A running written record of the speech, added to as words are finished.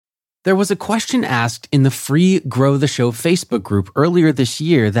There was a question asked in the free Grow the Show Facebook group earlier this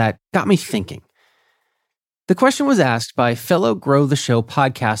year that got me thinking. The question was asked by fellow Grow the Show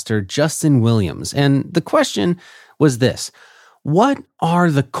podcaster Justin Williams, and the question was this: what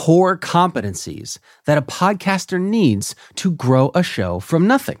are the core competencies that a podcaster needs to grow a show from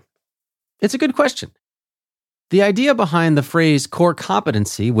nothing? It's a good question. The idea behind the phrase core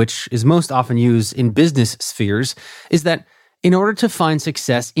competency, which is most often used in business spheres, is that in order to find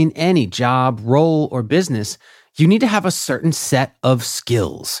success in any job, role, or business, you need to have a certain set of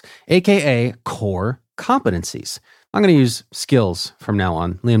skills, aka core competencies. I'm going to use skills from now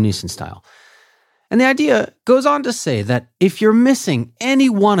on, Liam Neeson style. And the idea goes on to say that if you're missing any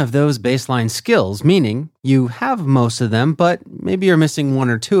one of those baseline skills, meaning you have most of them, but maybe you're missing one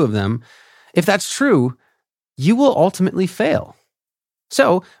or two of them, if that's true, you will ultimately fail.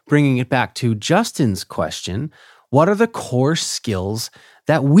 So, bringing it back to Justin's question, what are the core skills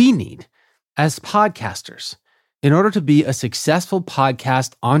that we need as podcasters in order to be a successful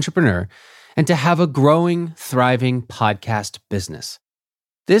podcast entrepreneur and to have a growing, thriving podcast business?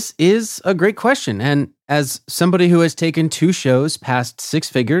 This is a great question. And as somebody who has taken 2 shows past 6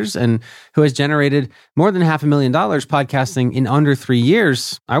 figures and who has generated more than $500,000 podcasting in under 3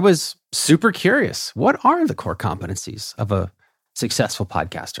 years, I was super curious. What are the core competencies of a successful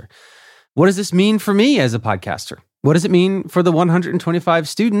podcaster? What does this mean for me as a podcaster? What does it mean for the 125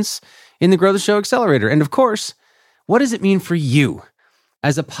 students in the Grow the Show Accelerator? And of course, what does it mean for you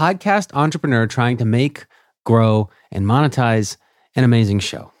as a podcast entrepreneur trying to make, grow, and monetize an amazing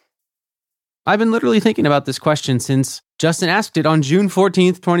show? I've been literally thinking about this question since Justin asked it on June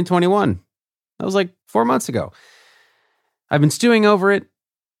 14th, 2021. That was like 4 months ago. I've been stewing over it,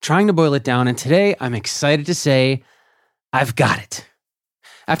 trying to boil it down, and today I'm excited to say I've got it.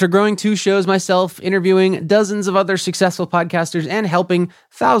 After growing 2 shows myself, interviewing dozens of other successful podcasters, and helping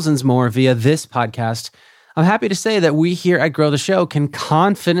thousands more via this podcast, I'm happy to say that we here at Grow the Show can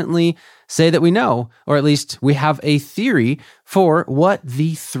confidently say that we know, or at least we have a theory for what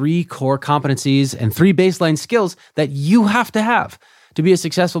the 3 core competencies and 3 baseline skills that you have to be a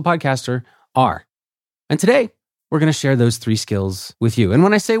successful podcaster are. And today, we're going to share those 3 skills with you. And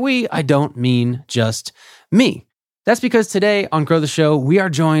when I say we, I don't mean just me. That's because today on Grow the Show, we are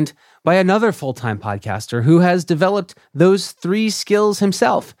joined by another full-time podcaster who has developed those 3 skills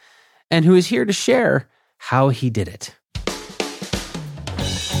himself and who is here to share how he did it.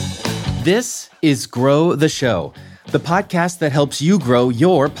 This is Grow the Show, the podcast that helps you grow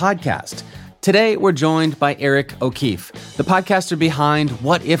your podcast. Today, we're joined by Eric O'Keefe, the podcaster behind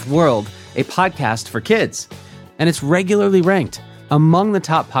What If World, a podcast for kids. And it's regularly ranked among the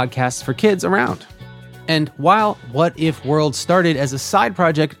top podcasts for kids around. And while What If World started as a side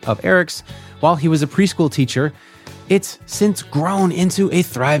project of Eric's while he was a preschool teacher, it's since grown into a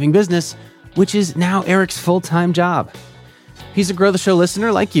thriving business, which is now Eric's full-time job. He's a Grow the Show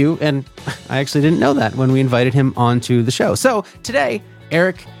listener like you, and I actually didn't know that when we invited him onto the show. So today,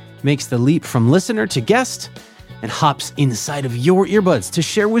 Eric makes the leap from listener to guest and hops inside of your earbuds to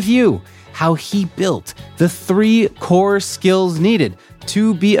share with you how he built the 3 core skills needed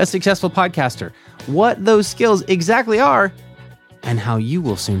to be a successful podcaster, what those skills exactly are, and how you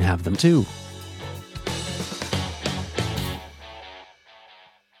will soon have them too.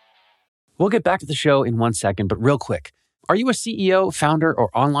 We'll get back to the show in 1 second, but real quick, are you a CEO, founder, or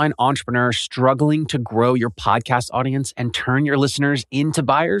online entrepreneur struggling to grow your podcast audience and turn your listeners into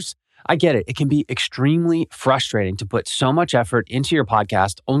buyers? I get it. It can be extremely frustrating to put so much effort into your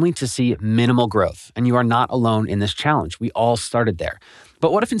podcast only to see minimal growth. And you are not alone in this challenge. We all started there.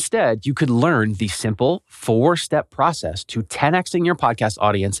 But what if instead you could learn the simple 4-step process to 10xing your podcast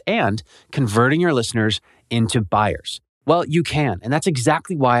audience and converting your listeners into buyers? Well, you can. And that's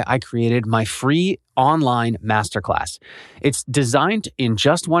exactly why I created my free online masterclass. It's designed in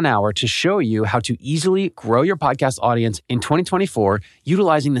just 1 hour to show you how to easily grow your podcast audience in 2024,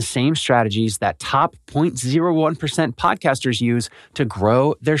 utilizing the same strategies that top 0.01% podcasters use to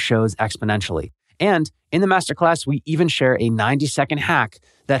grow their shows exponentially. And in the masterclass, we even share a 90-second hack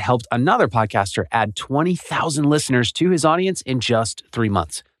that helped another podcaster add 20,000 listeners to his audience in just 3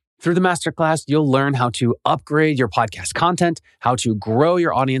 months. Through the masterclass, you'll learn how to upgrade your podcast content, how to grow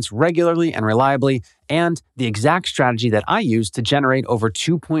your audience regularly and reliably, and the exact strategy that I use to generate over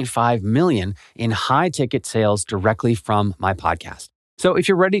 2.5 million in high-ticket sales directly from my podcast. So if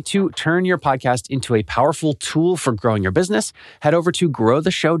you're ready to turn your podcast into a powerful tool for growing your business, head over to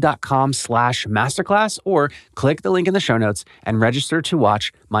growtheshow.com/masterclass or click the link in the show notes and register to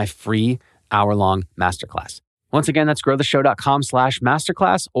watch my free hour-long masterclass. Once again, that's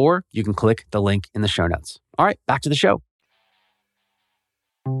growtheshow.com/masterclass, or you can click the link in the show notes. All right, back to the show.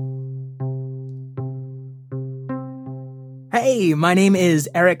 Hey, my name is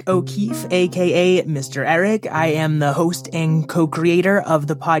Eric O'Keefe, aka Mr. Eric. I am the host and co-creator of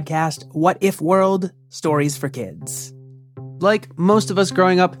the podcast What If World? Stories for Kids. Like most of us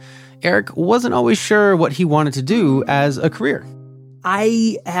growing up, Eric wasn't always sure what he wanted to do as a career.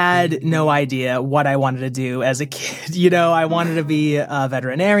 I had no idea what I wanted to do as a kid. I wanted to be a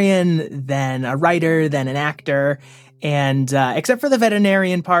veterinarian, then a writer, then an actor. And except for the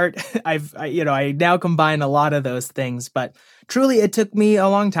veterinarian part, I now combine a lot of those things. But truly, it took me a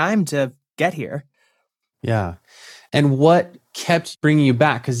long time to get here. Yeah. And what kept bringing you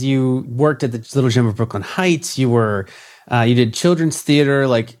back? Because you worked at the Little Gym of Brooklyn Heights. You did children's theater.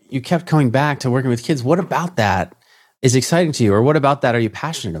 Like, you kept coming back to working with kids. What about that is exciting to you? Or what about that are you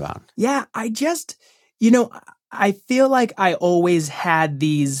passionate about? Yeah, I feel like I always had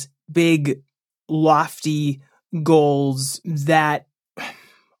these big, lofty goals that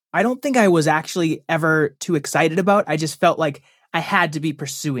I don't think I was actually ever too excited about. I just felt like I had to be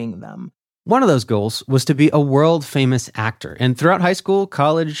pursuing them. One of those goals was to be a world-famous actor. And throughout high school,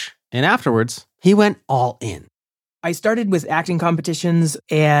 college, and afterwards, he went all in. I started with acting competitions,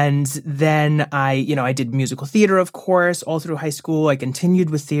 and then I did musical theater, of course, all through high school. I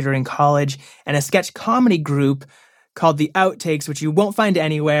continued with theater in college, and a sketch comedy group called The Outtakes, which you won't find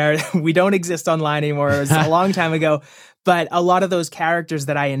anywhere. We don't exist online anymore. It was a long time ago. But a lot of those characters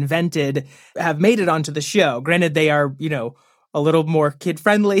that I invented have made it onto the show. Granted, they are, a little more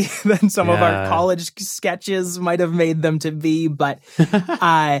kid-friendly than some of our college sketches might have made them to be. But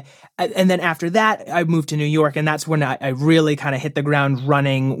and then after that, I moved to New York, and that's when I really kind of hit the ground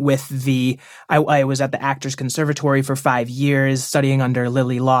running with I was at the Actors Conservatory for 5 years, studying under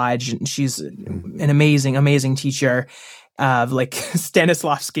Lily Lodge. And she's an amazing, amazing teacher. Like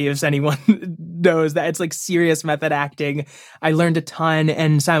Stanislavski, if anyone knows that. It's like serious method acting. I learned a ton,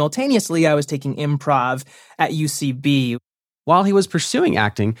 and simultaneously I was taking improv at UCB. While he was pursuing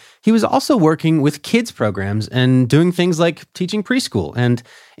acting, he was also working with kids programs and doing things like teaching preschool and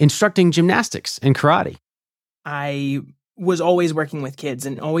instructing gymnastics and karate. I was always working with kids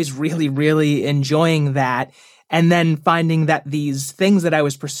and always really, really enjoying that. And then finding that these things that I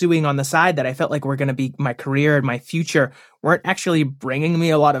was pursuing on the side that I felt like were going to be my career and my future weren't actually bringing me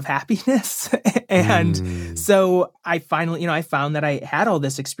a lot of happiness. And so I finally, I found that I had all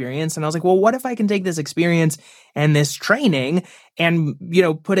this experience, and I was like, well, what if I can take this experience and this training and,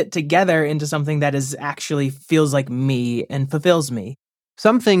 put it together into something that is actually feels like me and fulfills me.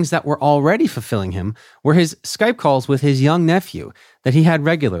 Some things that were already fulfilling him were his Skype calls with his young nephew that he had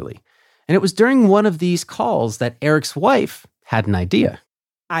regularly. And it was during one of these calls that Eric's wife had an idea.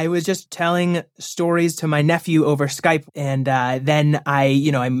 I was just telling stories to my nephew over Skype. And then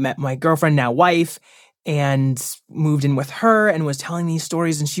I met my girlfriend, now wife, and moved in with her and was telling these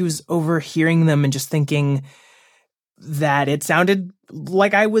stories. And she was overhearing them and just thinking that it sounded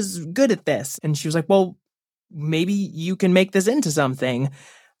like I was good at this. And she was like, well, maybe you can make this into something.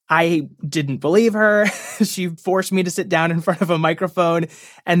 I didn't believe her. She forced me to sit down in front of a microphone.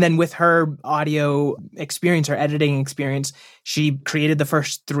 And then with her audio experience, her editing experience, she created the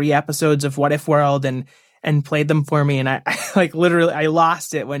first 3 episodes of What If World and played them for me. And I literally, I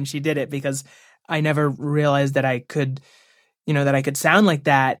lost it when she did it because I never realized that I could, that I could sound like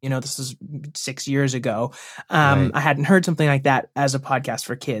that. This was 6 years ago. Right. I hadn't heard something like that as a podcast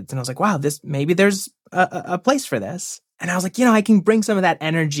for kids. And I was like, wow, maybe there's a place for this. And I was like, I can bring some of that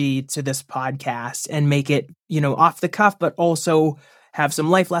energy to this podcast and make it, off the cuff, but also have some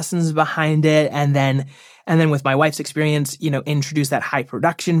life lessons behind it. And then with my wife's experience, introduce that high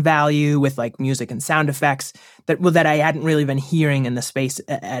production value with like music and sound effects that I hadn't really been hearing in the space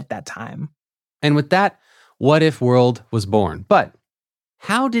at that time. And with that, What If World was born. But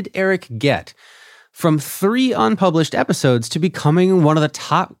how did Eric get from 3 unpublished episodes to becoming one of the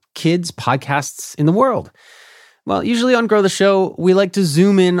top kids podcasts in the world? Well, usually on Grow the Show, we like to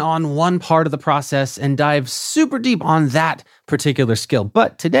zoom in on one part of the process and dive super deep on that particular skill.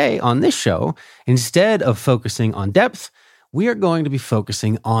 But today on this show, instead of focusing on depth, we are going to be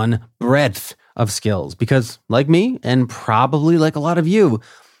focusing on breadth of skills. Because like me, and probably like a lot of you,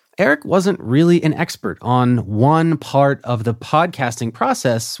 Eric wasn't really an expert on one part of the podcasting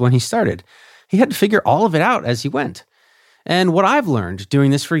process when he started. He had to figure all of it out as he went. And what I've learned doing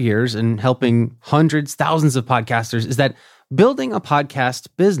this for years and helping hundreds, thousands of podcasters is that building a podcast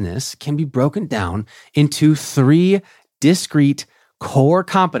business can be broken down into 3 discrete core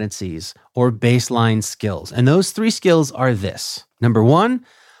competencies or baseline skills. And those 3 skills are this. Number 1,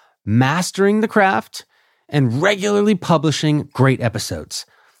 mastering the craft and regularly publishing great episodes.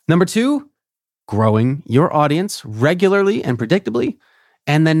 Number 2, growing your audience regularly and predictably.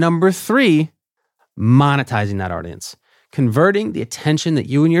 And then number 3, monetizing that audience. converting the attention that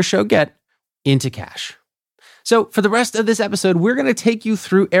you and your show get into cash. So for the rest of this episode, we're going to take you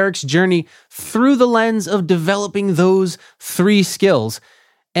through Eric's journey through the lens of developing those 3 skills.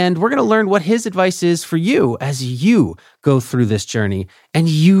 And we're going to learn what his advice is for you as you go through this journey and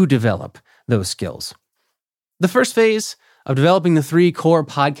you develop those skills. The first phase of developing the 3 core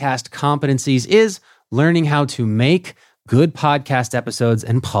podcast competencies is learning how to make good podcast episodes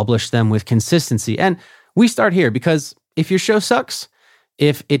and publish them with consistency. And we start here because if your show sucks,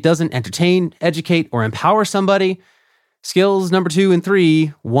 if it doesn't entertain, educate, or empower somebody, skills number 2 and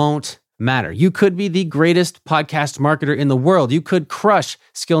 3 won't matter. You could be the greatest podcast marketer in the world. You could crush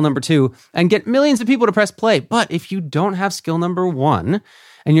skill number 2 and get millions of people to press play. But if you don't have skill number 1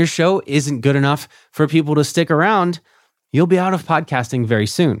 and your show isn't good enough for people to stick around, you'll be out of podcasting very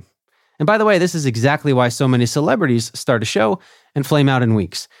soon. And by the way, this is exactly why so many celebrities start a show and flame out in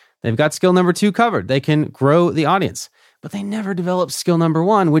weeks. They've got skill number 2 covered. They can grow the audience, but they never develop skill number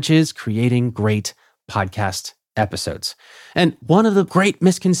 1, which is creating great podcast episodes. And one of the great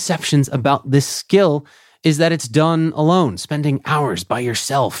misconceptions about this skill is that it's done alone, spending hours by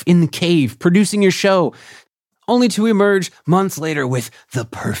yourself in the cave, producing your show, only to emerge months later with the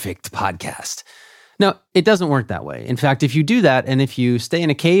perfect podcast. Now, it doesn't work that way. In fact, if you do that, and if you stay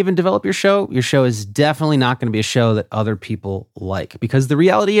in a cave and develop your show is definitely not going to be a show that other people like. Because the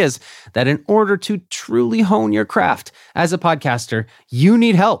reality is that in order to truly hone your craft as a podcaster, you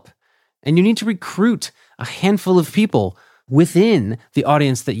need help. And you need to recruit a handful of people within the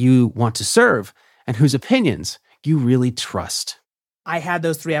audience that you want to serve and whose opinions you really trust. I had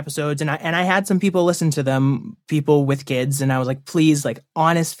those 3 episodes and I had some people listen to them, people with kids, and I was like, please, like,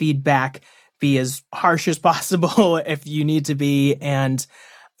 honest feedback, be as harsh as possible if you need to be. And,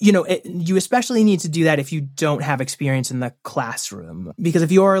 you especially need to do that if you don't have experience in the classroom. Because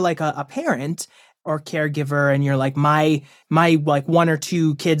if you're like a parent or caregiver and you're like, my like 1 or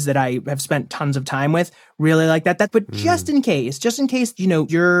 2 kids that I have spent tons of time with really like that, but just in case,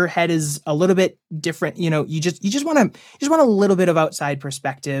 your head is a little bit different, you just want a little bit of outside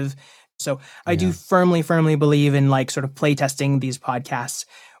perspective. So I do firmly believe in like sort of play testing these podcasts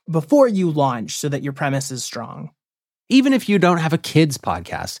before you launch so that your premise is strong. Even if you don't have a kids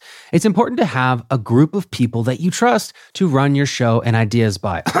podcast, it's important to have a group of people that you trust to run your show and ideas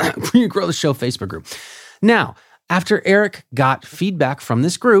by. You Grow the Show Facebook group. Now, after Eric got feedback from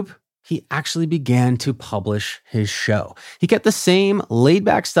this group, he actually began to publish his show. He kept the same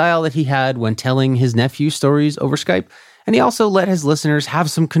laid-back style that he had when telling his nephew stories over Skype, and he also let his listeners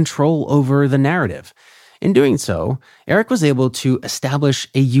have some control over the narrative. In doing so, Eric was able to establish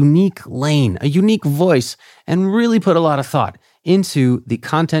a unique lane, a unique voice, and really put a lot of thought into the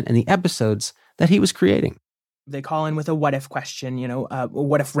content and the episodes that he was creating. They call in with a what if question,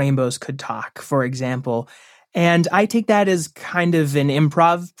 what if rainbows could talk, for example. And I take that as kind of an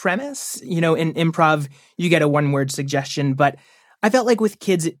improv premise. In improv, you get a 1-word suggestion, but I felt like with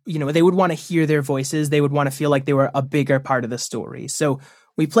kids, they would want to hear their voices. They would want to feel like they were a bigger part of the story. So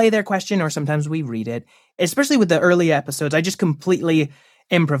we play their question, or sometimes we read it. Especially with the early episodes, I just completely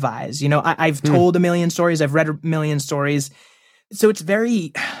improvise. I've told a million stories. I've read a million stories. So it's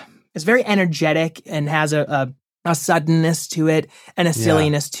very energetic and has a suddenness to it and a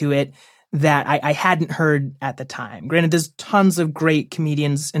silliness to it that I hadn't heard at the time. Granted, there's tons of great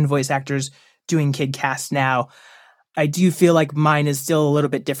comedians and voice actors doing KidCast now. I do feel like mine is still a little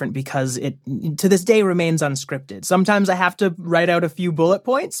bit different because it, to this day, remains unscripted. Sometimes I have to write out a few bullet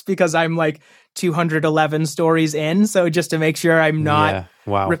points because I'm like 211 stories in. So just to make sure I'm not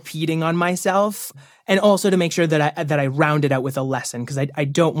repeating on myself, and also to make sure that I round it out with a lesson, because I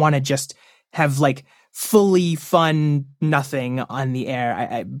don't want to just have like fully fun nothing on the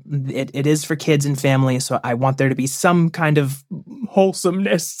air. It is for kids and families, so I want there to be some kind of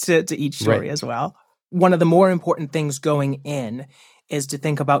wholesomeness to each story as well. One of the more important things going in is to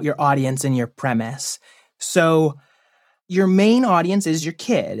think about your audience and your premise. So your main audience is your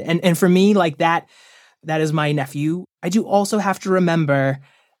kid. And for me, like that is my nephew. I do also have to remember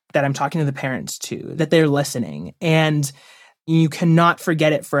that I'm talking to the parents too, that they're listening. And you cannot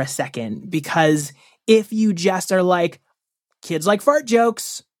forget it for a second, because if you just are like, kids like fart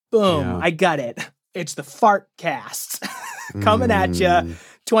jokes, boom, I got it. It's the fart cast coming at you.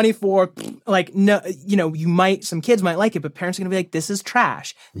 24, like, no, some kids might like it, but parents are going to be like, this is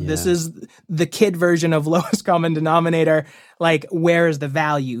trash. Yeah. This is the kid version of lowest common denominator. Like, where is the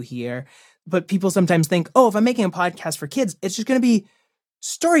value here? But people sometimes think, oh, if I'm making a podcast for kids, it's just going to be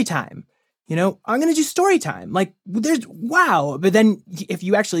story time. I'm going to do story time. Like, but then if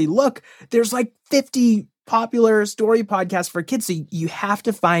you actually look, there's like 50 popular story podcast for kids. So you have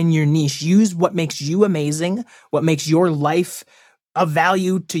to find your niche. Use what makes you amazing, what makes your life of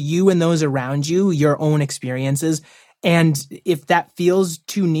value to you and those around you, your own experiences. And if that feels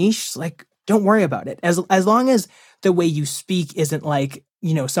too niche, like, don't worry about it. As long as the way you speak isn't like,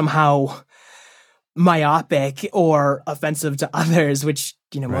 somehow myopic or offensive to others, which,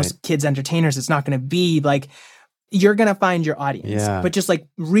 most kids entertainers, it's not going to be like, you're going to find your audience. Yeah. But just like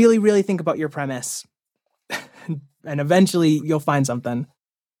really, really think about your premise and eventually you'll find something.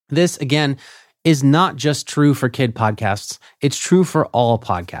 This, again, is not just true for kid podcasts. It's true for all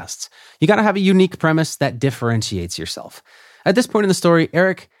podcasts. You got to have a unique premise that differentiates yourself. At this point in the story,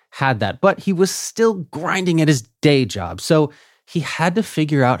 Eric had that, but he was still grinding at his day job. So he had to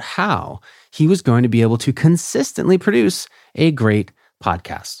figure out how he was going to be able to consistently produce a great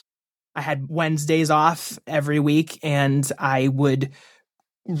podcast. I had Wednesdays off every week, and I would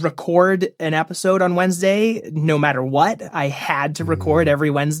record an episode on Wednesday no matter what. I had to record every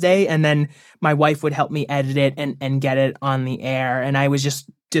Wednesday, and then my wife would help me edit it and get it on the air. And I was just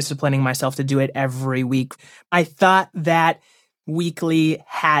disciplining myself to do it every week. I thought that weekly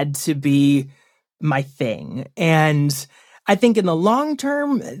had to be my thing. And I think in the long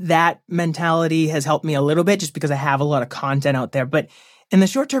term, that mentality has helped me a little bit just because I have a lot of content out there. But in the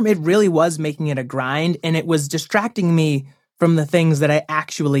short term, it really was making it a grind, and it was distracting me from the things that I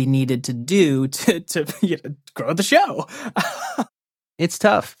actually needed to do to grow the show. It's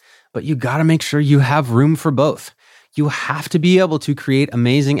tough, but you got to make sure you have room for both. You have to be able to create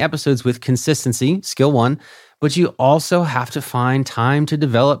amazing episodes with consistency, skill one, but you also have to find time to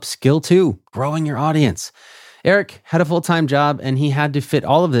develop skill two, growing your audience. Eric had a full-time job and he had to fit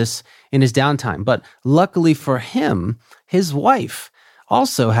all of this in his downtime. But luckily for him, his wife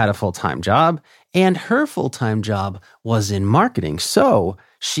also had a full-time job, and her full-time job was in marketing. So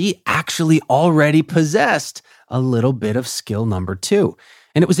she actually already possessed a little bit of skill number two.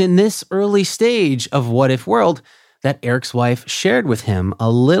 And it was in this early stage of What If World that Eric's wife shared with him a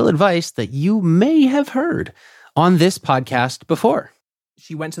little advice that you may have heard on this podcast before.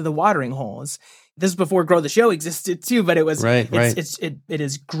 She went to the watering holes. This is before Grow the Show existed too, but it was it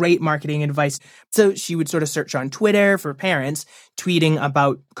is great marketing advice. So she would sort of search on Twitter for parents tweeting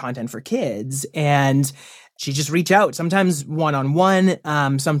about content for kids, and she just reach out, sometimes one-on-one,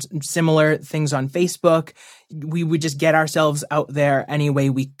 some similar things on Facebook. We would just get ourselves out there any way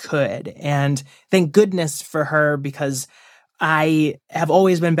we could. And thank goodness for her, because I have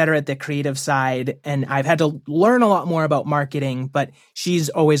always been better at the creative side, and I've had to learn a lot more about marketing, but she's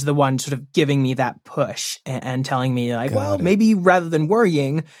always the one sort of giving me that push and telling me like, maybe rather than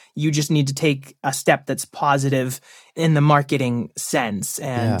worrying, you just need to take a step that's positive in the marketing sense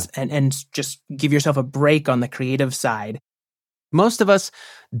and just give yourself a break on the creative side. Most of us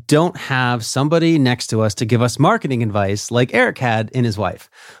don't have somebody next to us to give us marketing advice like Eric had in his wife,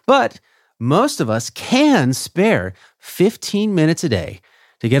 but most of us can spare 15 minutes a day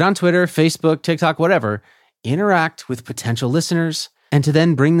to get on Twitter, Facebook, TikTok, whatever, interact with potential listeners, and to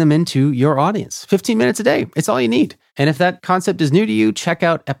then bring them into your audience. 15 minutes a day, it's all you need. And if that concept is new to you, check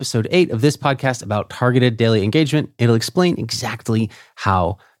out episode 8 of this podcast about targeted daily engagement. It'll explain exactly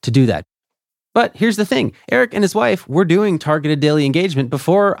how to do that. But here's the thing, Eric and his wife were doing targeted daily engagement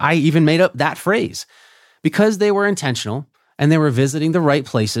before I even made up that phrase. Because they were intentional, and they were visiting the right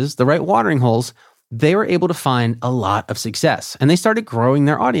places, the right watering holes, they were able to find a lot of success. And they started growing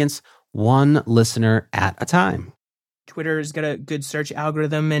their audience one listener at a time. Twitter's got a good search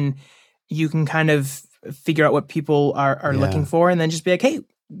algorithm, and you can kind of figure out what people are looking for, and then just be like, hey,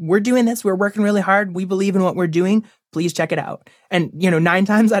 we're doing this. We're working really hard. We believe in what we're doing. Please check it out. And, 9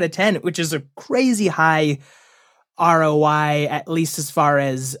 times out of 10, which is a crazy high ROI, at least as far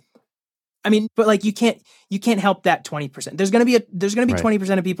as, but like you can't help that 20%. There's going to be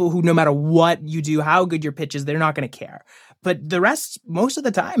 20% of people who, no matter what you do, how good your pitch is, they're not going to care. But the rest, most of the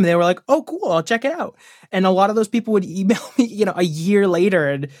time, they were like, oh, cool, I'll check it out. And a lot of those people would email me, a year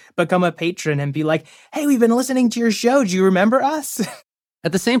later and become a patron and be like, hey, we've been listening to your show. Do you remember us?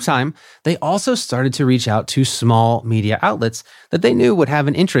 At the same time, they also started to reach out to small media outlets that they knew would have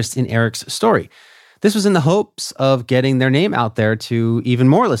an interest in Eric's story. This was in the hopes of getting their name out there to even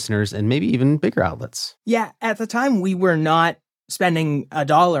more listeners and maybe even bigger outlets. Yeah, at the time, we were not spending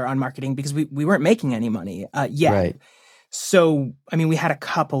 $1 on marketing because we weren't making any money yet. Right. So, we had a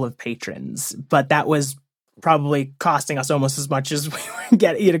couple of patrons, but that was probably costing us almost as much as we were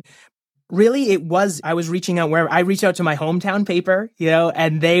getting. Really, I was reaching out wherever. I reached out to my hometown paper,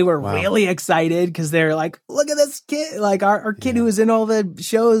 and they were really excited because they're like, look at this kid, like our kid who was in all the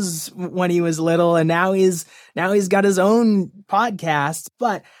shows when he was little, and now he's got his own podcast.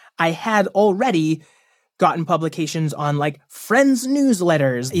 But I had already gotten publications on like friends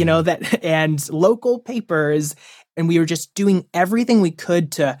newsletters, that and local papers. And we were just doing everything we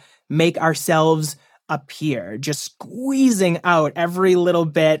could to make ourselves appear, just squeezing out every little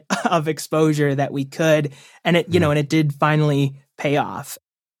bit of exposure that we could. And it, and it did finally pay off.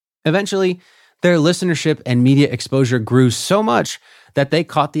 Eventually, their listenership and media exposure grew so much that they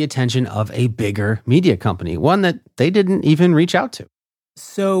caught the attention of a bigger media company, one that they didn't even reach out to.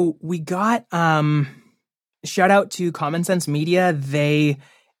 So we got, shout out to Common Sense Media.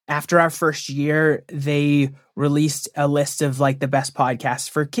 After our first year, they released a list of like the best podcasts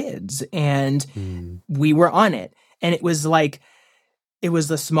for kids, and we were on it. And it was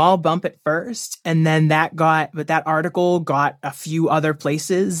a small bump at first, and then that article got a few other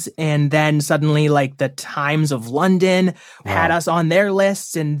places, and then suddenly like the Times of London had us on their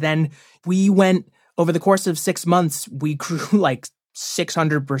lists, and then we went over the course of 6 months, we grew like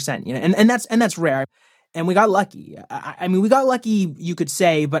 600%, and that's rare. And we got lucky. I mean, we got lucky, you could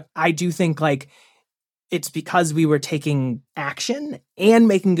say, but I do think like it's because we were taking action and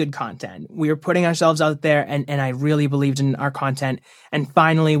making good content. We were putting ourselves out there, and I really believed in our content. And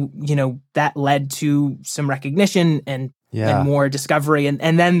finally, that led to some recognition and more discovery. And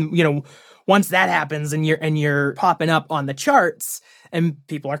then, once that happens and you're popping up on the charts and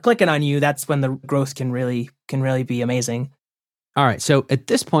people are clicking on you, that's when the growth can really be amazing. All right, so at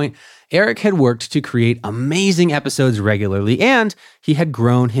this point, Eric had worked to create amazing episodes regularly, and he had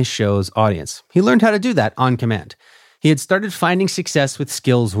grown his show's audience. He learned how to do that on command. He had started finding success with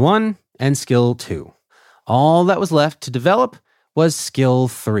skills 1 and skill 2. All that was left to develop was skill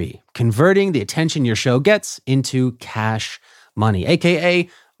 3, converting the attention your show gets into cash money, aka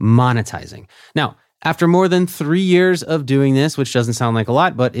monetizing. Now, after more than 3 years of doing this, which doesn't sound like a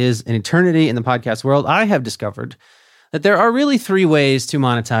lot, but is an eternity in the podcast world, I have discovered that there are really 3 ways to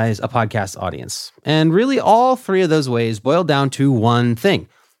monetize a podcast audience. And really all 3 of those ways boil down to one thing: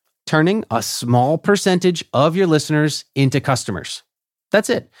 turning a small percentage of your listeners into customers. That's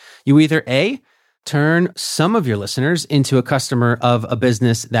it. You either A, turn some of your listeners into a customer of a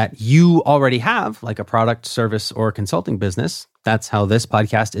business that you already have, like a product, service, or consulting business. That's how this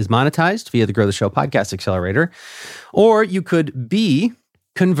podcast is monetized via the Grow the Show Podcast Accelerator. Or you could B,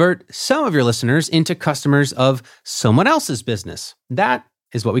 convert some of your listeners into customers of someone else's business. That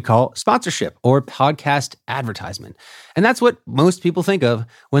is what we call sponsorship or podcast advertisement. And that's what most people think of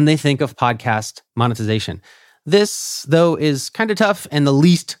when they think of podcast monetization. This, though, is kind of tough and the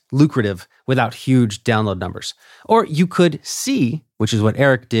least lucrative without huge download numbers. Or you could C, which is what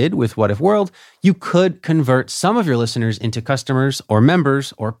Eric did with What If World, you could convert some of your listeners into customers or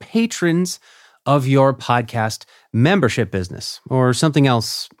members or patrons of your podcast membership business or something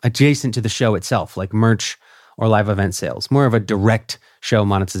else adjacent to the show itself, like merch or live event sales, more of a direct show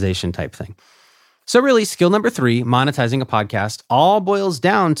monetization type thing. So really, skill number 3, monetizing a podcast, all boils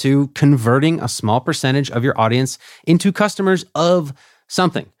down to converting a small percentage of your audience into customers of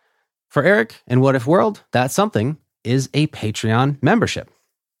something. For Eric and What If World, that something is a Patreon membership.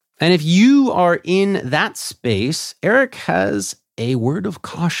 And if you are in that space, Eric has a word of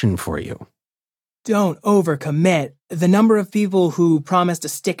caution for you. Don't overcommit. The number of people who promised a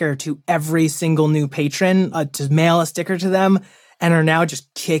sticker to every single new patron to mail a sticker to them and are now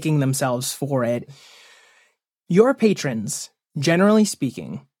just kicking themselves for it. Your patrons, generally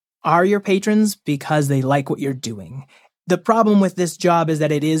speaking, are your patrons because they like what you're doing. The problem with this job is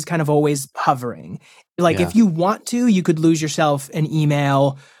that it is kind of always hovering. If you want to, you could lose yourself an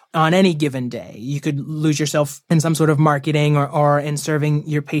email on any given day. You could lose yourself in some sort of marketing or in serving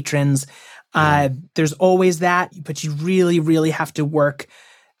your patrons. There's always that, but you really, really have to work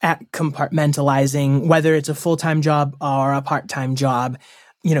at compartmentalizing, whether it's a full-time job or a part-time job.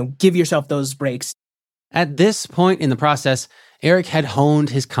 Give yourself those breaks. At this point in the process, Eric had honed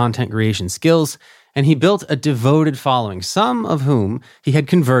his content creation skills, and he built a devoted following, some of whom he had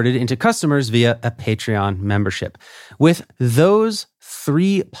converted into customers via a Patreon membership. With those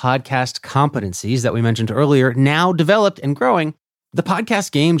 3 podcast competencies that we mentioned earlier now developed and growing, the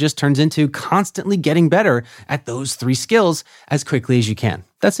podcast game just turns into constantly getting better at those 3 skills as quickly as you can.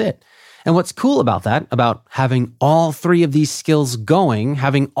 That's it. And what's cool about that, about having all 3 of these skills going,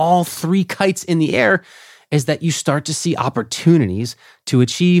 having all 3 kites in the air, is that you start to see opportunities to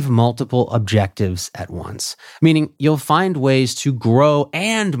achieve multiple objectives at once. Meaning you'll find ways to grow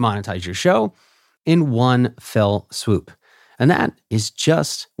and monetize your show in one fell swoop. And that is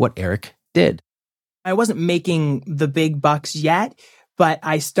just what Eric did. I wasn't making the big bucks yet, but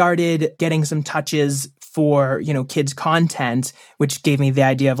I started getting some touches for, kids content, which gave me the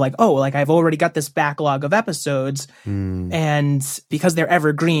idea of like, oh, like I've already got this backlog of episodes and because they're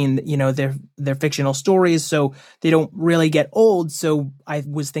evergreen, they're fictional stories, so they don't really get old. So I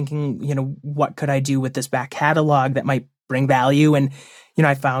was thinking, what could I do with this back catalog that might bring value? And,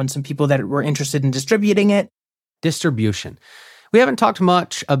 I found some people that were interested in distributing it. Distribution. We haven't talked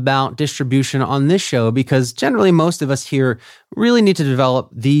much about distribution on this show because generally most of us here really need to develop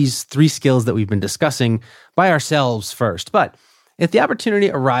these 3 skills that we've been discussing by ourselves first. But if the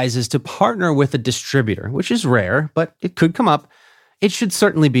opportunity arises to partner with a distributor, which is rare, but it could come up, it should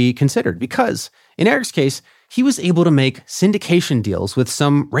certainly be considered because in Eric's case, he was able to make syndication deals with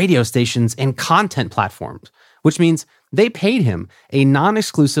some radio stations and content platforms, which means they paid him a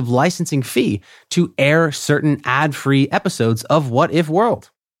non-exclusive licensing fee to air certain ad-free episodes of What If World.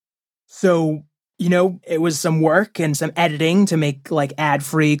 So, it was some work and some editing to make like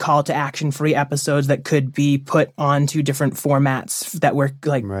ad-free, call-to-action-free episodes that could be put onto different formats that were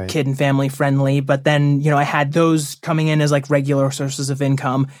like kid and family friendly. But then, I had those coming in as like regular sources of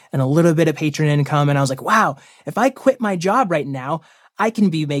income and a little bit of patron income. And I was like, wow, if I quit my job right now, I can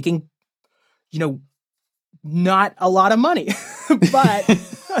be making, not a lot of money, but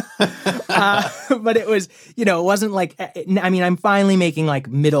it was, it wasn't like, I'm finally making like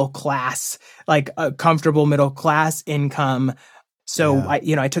middle class, like a comfortable middle class income. So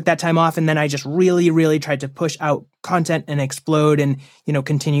I took that time off and then I just really, really tried to push out content and explode and,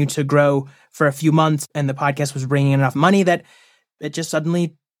 continue to grow for a few months. And the podcast was bringing enough money that it just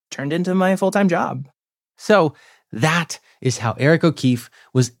suddenly turned into my full-time job. So that is how Eric O'Keefe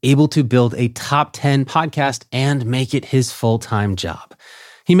was able to build a top 10 podcast and make it his full-time job.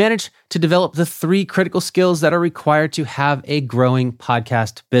 He managed to develop the 3 critical skills that are required to have a growing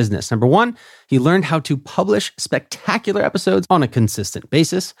podcast business. Number 1, he learned how to publish spectacular episodes on a consistent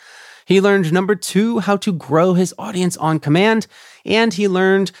basis. He learned, number 2, how to grow his audience on command. And he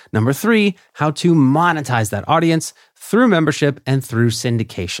learned, number 3, how to monetize that audience through membership and through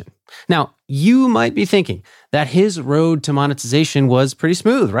syndication. Now, you might be thinking that his road to monetization was pretty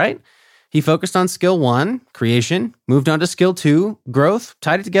smooth, right? He focused on skill 1, creation, moved on to skill 2, growth,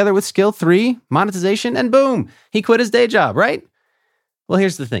 tied it together with skill 3, monetization, and boom, he quit his day job, right? Well,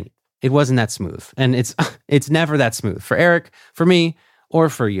 here's the thing. It wasn't that smooth, and it's never that smooth for Eric, for me, or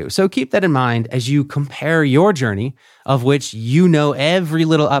for you. So keep that in mind as you compare your journey, of which you know every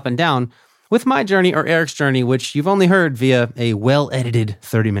little up and down, with my journey or Eric's journey, which you've only heard via a well-edited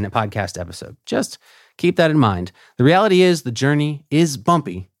 30-minute podcast episode. Just keep that in mind. The reality is the journey is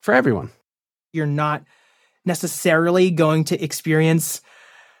bumpy for everyone. You're not necessarily going to experience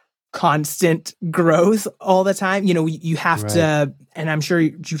constant growth all the time. You have to, and I'm sure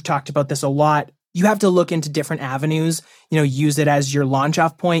you've talked about this a lot, you have to look into different avenues, use it as your launch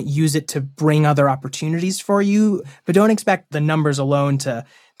off point, use it to bring other opportunities for you, but don't expect the numbers alone to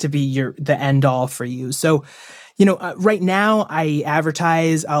be the end all for you. So, right now I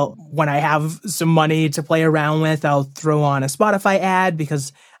advertise. When I have some money to play around with, I'll throw on a Spotify ad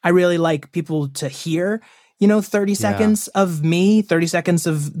because I really like people to hear, 30 seconds of me, 30 seconds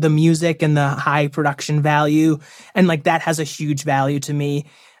of the music and the high production value. And like that has a huge value to me.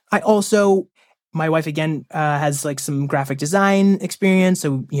 My wife, again, has like some graphic design experience.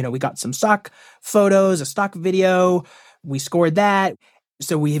 So, we got some stock photos, a stock video. We scored that.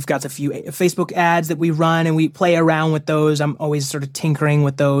 So we've got a few Facebook ads that we run and we play around with those. I'm always sort of tinkering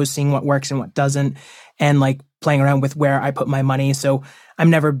with those, seeing what works and what doesn't, and like playing around with where I put my money. So I'm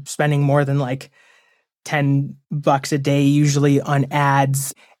never spending more than like $10 a day usually on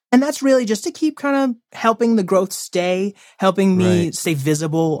ads. And that's really just to keep kind of helping the growth helping me stay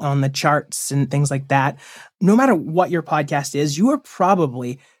visible on the charts and things like that. No matter what your podcast is, you are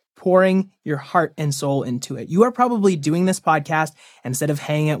probably pouring your heart and soul into it. You are probably doing this podcast instead of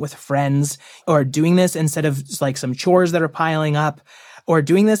hanging out with friends, or doing this instead of like some chores that are piling up, or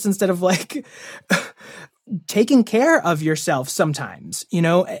doing this instead of like taking care of yourself sometimes,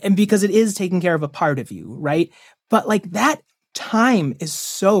 and because it is taking care of a part of you, right? But like that time is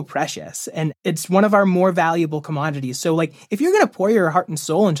so precious and it's one of our more valuable commodities. So like if you're going to pour your heart and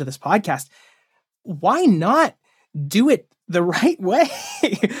soul into this podcast, why not do it the right way?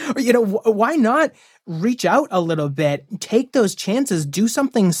 Why not reach out a little bit, take those chances, do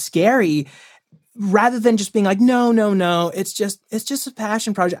something scary rather than just being like, no, it's just a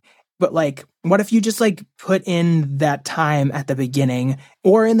passion project. But like, what if you just like put in that time at the beginning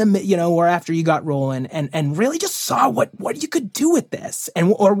or in the, or after you got rolling and really just saw what you could do with this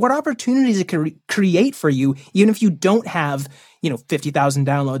or what opportunities it could create for you, even if you don't have, 50,000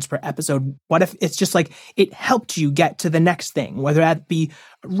 downloads per episode. What if it's just like it helped you get to the next thing, whether that be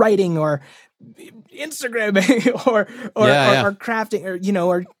writing or Instagram or crafting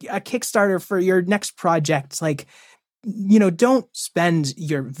or a Kickstarter for your next project. Like, don't spend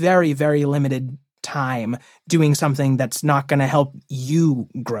your very, very limited time doing something that's not going to help you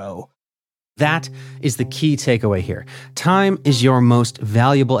grow. That is the key takeaway here. Time is your most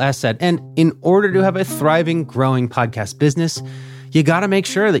valuable asset. And in order to have a thriving, growing podcast business, you got to make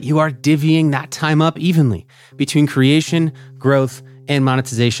sure that you are divvying that time up evenly between creation, growth, and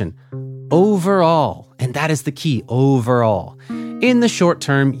monetization. Overall, and that is the key, overall. In the short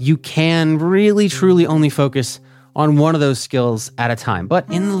term, you can really, truly only focus on one of those skills at a time. But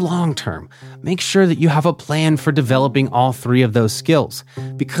in the long term, make sure that you have a plan for developing all three of those skills,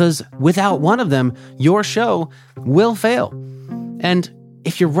 because without one of them, your show will fail. And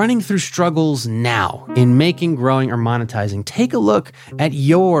if you're running through struggles now in making, growing, or monetizing, take a look at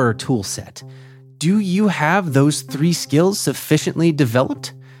your tool set. Do you have those three skills sufficiently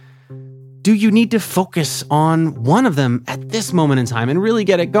developed? Do you need to focus on one of them at this moment in time and really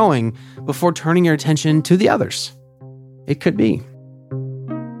get it going before turning your attention to the others? It could be.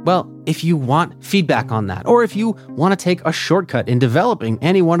 Well, if you want feedback on that, or if you want to take a shortcut in developing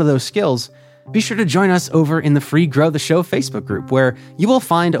any one of those skills, be sure to join us over in the free Grow the Show Facebook group, where you will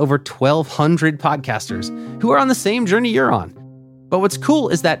find over 1,200 podcasters who are on the same journey you're on. But what's cool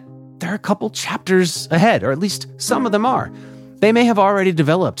is that there are a couple chapters ahead, or at least some of them are. They may have already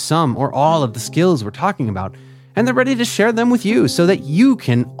developed some or all of the skills we're talking about, and they're ready to share them with you so that you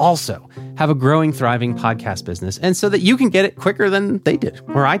can also have a growing, thriving podcast business, and so that you can get it quicker than they did,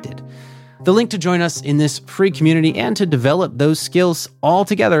 or I did. The link to join us in this free community and to develop those skills all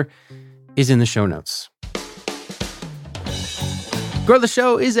together is in the show notes. Grow the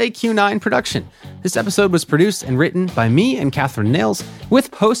Show is a Q9 production. This episode was produced and written by me and Catherine Nails, with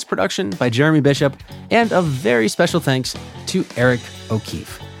post-production by Jeremy Bishop, and a very special thanks to Eric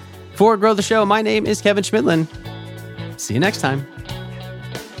O'Keefe. For Grow the Show, my name is Kevin Schmidlin. See you next time.